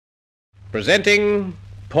Presenting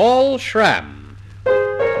Paul Schramm.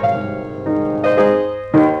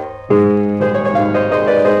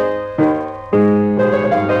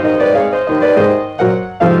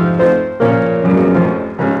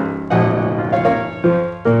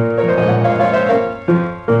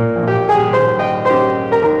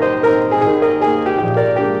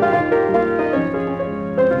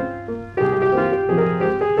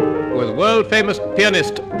 Famous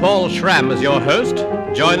pianist Paul Schramm as your host,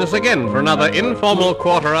 join us again for another informal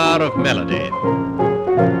quarter hour of melody.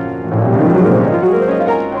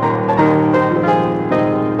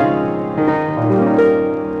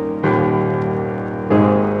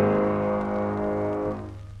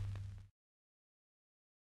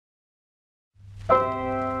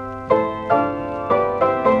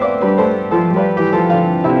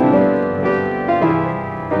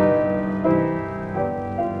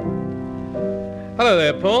 Hello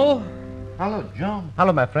there, Paul. Hello, John.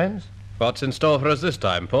 Hello, my friends. What's in store for us this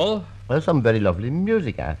time, Paul? Well, some very lovely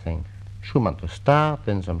music, I think. Schumann to start,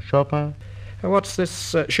 then some Chopin. What's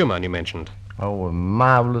this Schumann you mentioned? Oh, a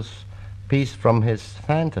marvelous piece from his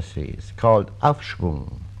fantasies called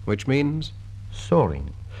Aufschwung. Which means?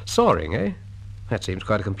 Soaring. Soaring, eh? That seems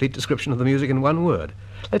quite a complete description of the music in one word.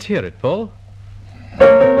 Let's hear it, Paul.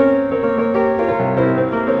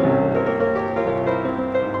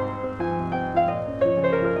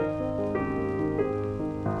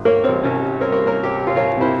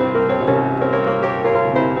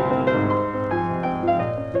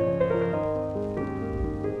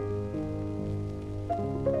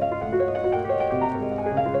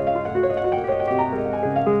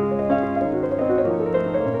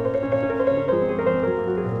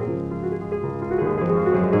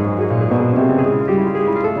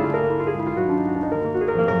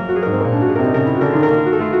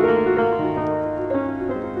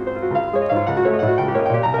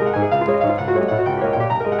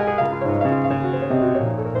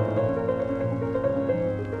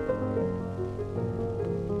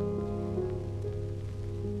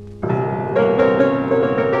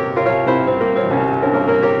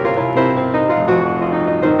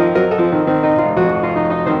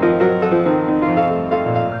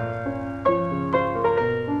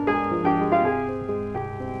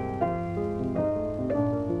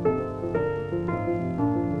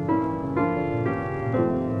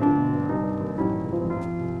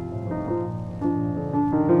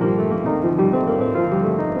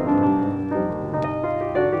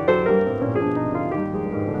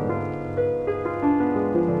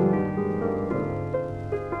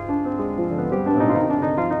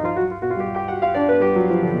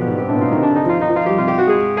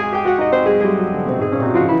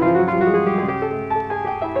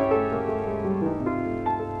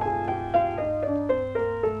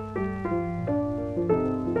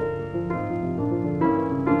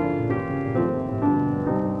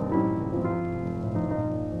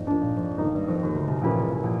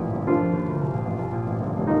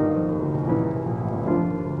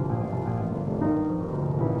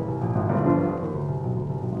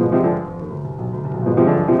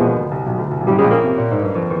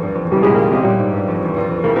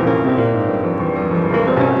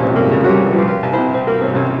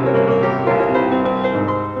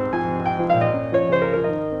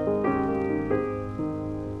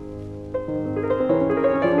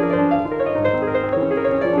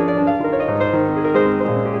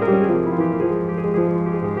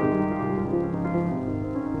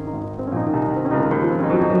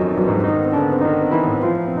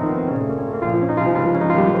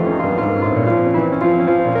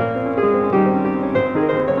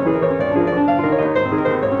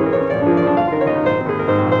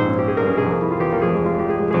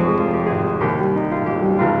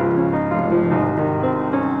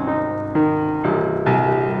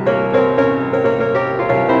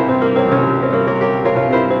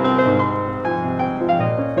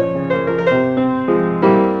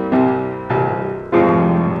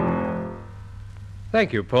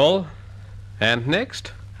 Thank you, Paul. And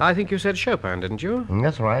next? I think you said Chopin, didn't you?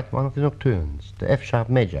 That's right, one of the Nocturnes, the F-sharp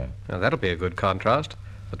major. Now, that'll be a good contrast.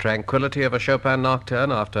 The tranquility of a Chopin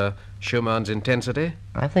Nocturne after Schumann's intensity.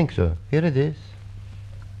 I think so. Here it is.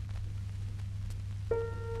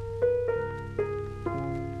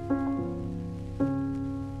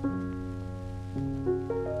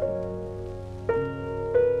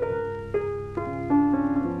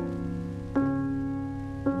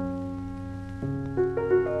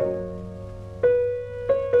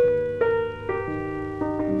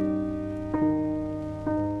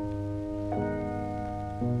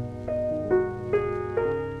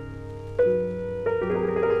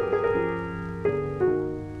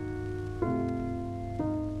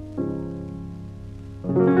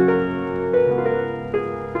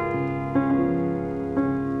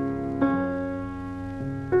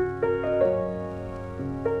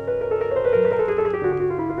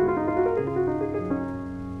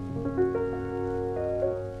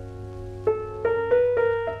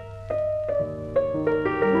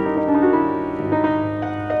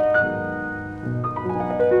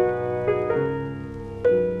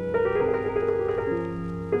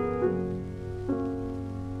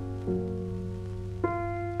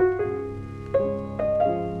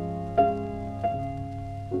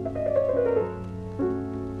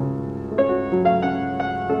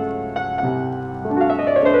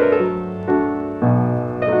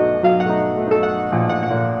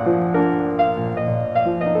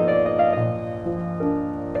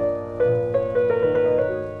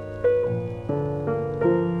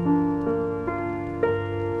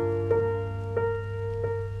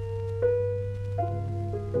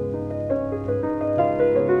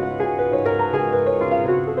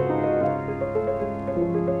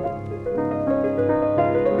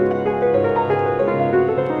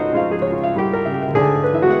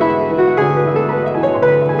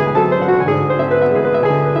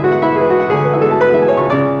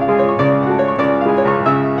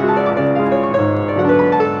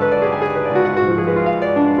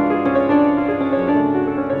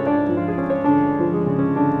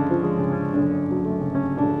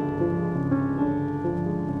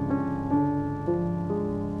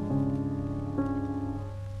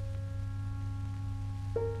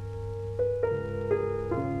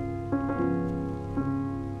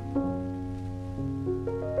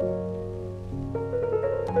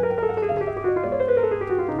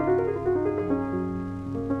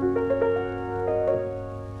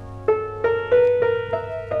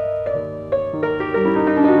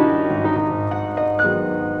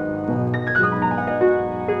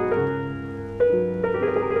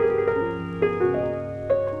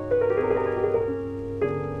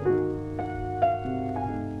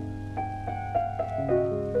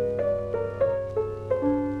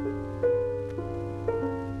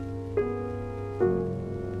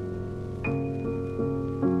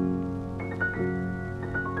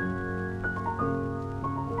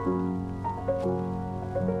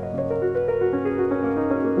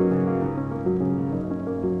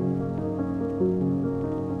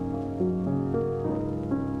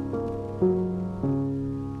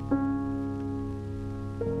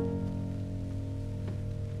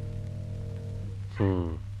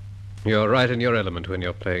 You're right in your element when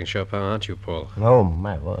you're playing Chopin, aren't you, Paul? Oh,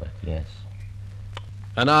 my word, yes.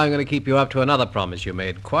 And now I'm going to keep you up to another promise you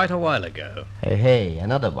made quite a while ago. Hey,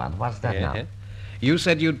 another one. What's that now? You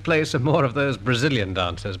said you'd play some more of those Brazilian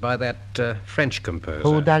dances by that French composer.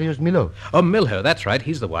 Oh, Darius Milhaud. Oh, Milhaud, that's right.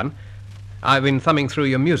 He's the one. I've been thumbing through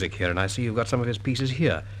your music here, and I see you've got some of his pieces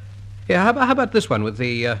here. Yeah, how about this one with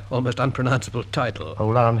the almost unpronounceable title? Oh,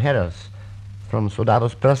 Laranjeiras. From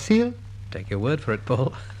Saudades, Brasil. Take your word for it,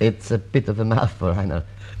 Paul. It's a bit of a mouthful, I know.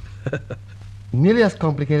 Nearly as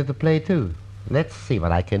complicated to play, too. Let's see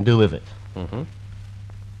what I can do with it. Mm-hmm.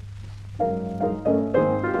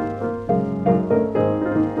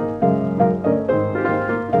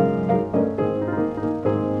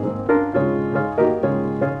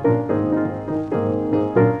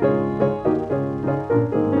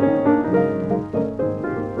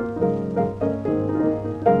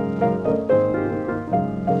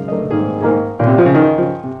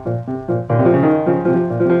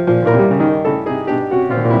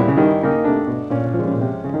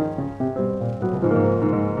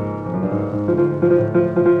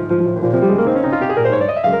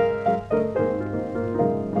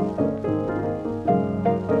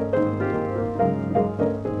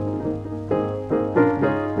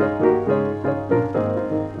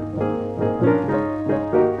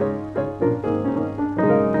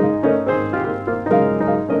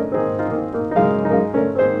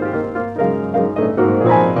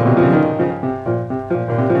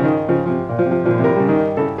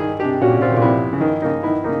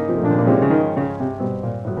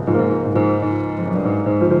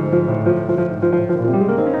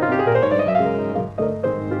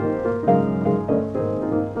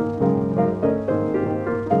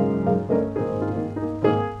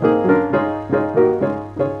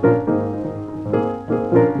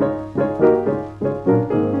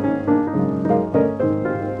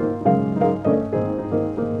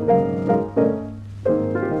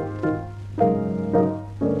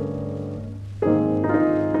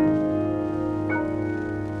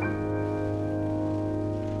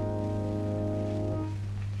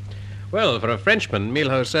 Well, for a Frenchman,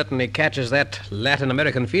 Milhaud certainly catches that Latin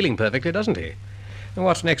American feeling perfectly, doesn't he? And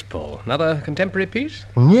what's next, Paul? Another contemporary piece?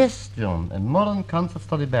 Yes, John. A modern concert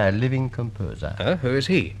study by a living composer. Who is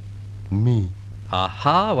he? Me.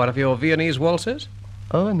 Aha, one of your Viennese waltzes?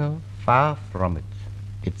 Oh, no. Far from it.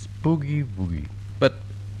 It's Boogie Woogie. But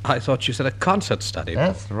I thought you said a concert study.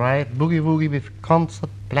 That's right. Boogie Woogie with concert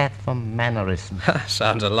platform mannerisms.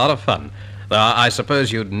 Sounds a lot of fun. Though I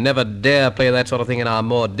suppose you'd never dare play that sort of thing in our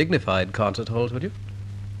more dignified concert halls, would you?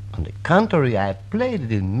 On the contrary, I've played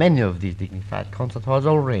it in many of these dignified concert halls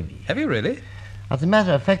already. Have you really? As a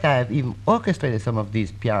matter of fact, I have even orchestrated some of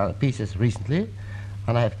these piano pieces recently,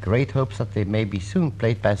 and I have great hopes that they may be soon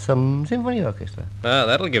played by some symphony orchestra. Ah,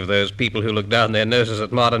 that'll give those people who look down their noses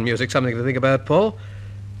at modern music something to think about, Paul.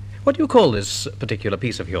 What do you call this particular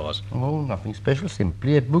piece of yours? Oh, nothing special,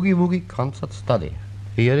 simply a Boogie Woogie Concert Study.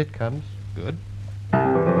 Here it comes. Good.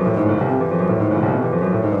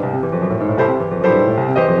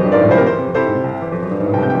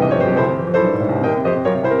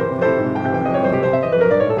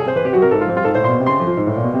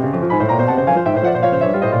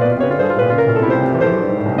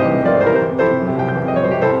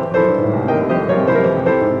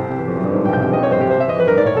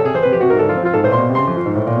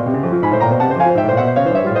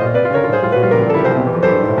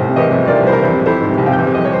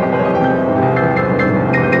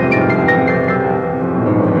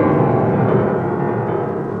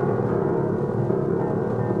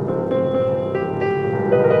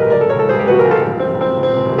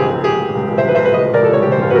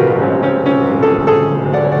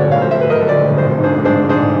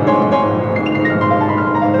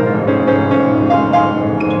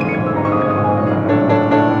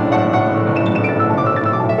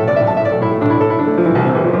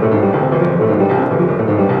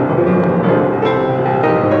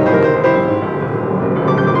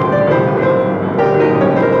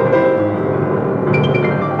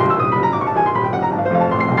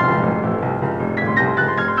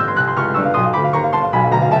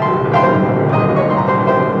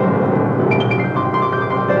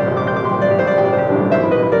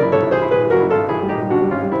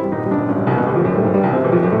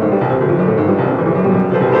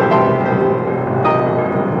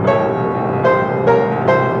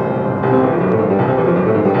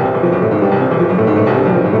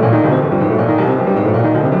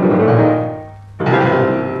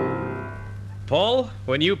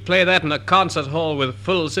 When you play that in a concert hall with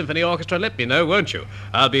full symphony orchestra, let me know, won't you?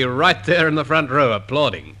 I'll be right there in the front row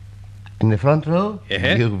applauding. In the front row,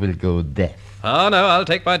 Yeah. you will go deaf. Oh, no, I'll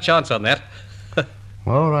take my chance on that.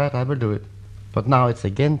 All right, I will do it. But now it's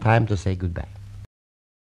again time to say goodbye.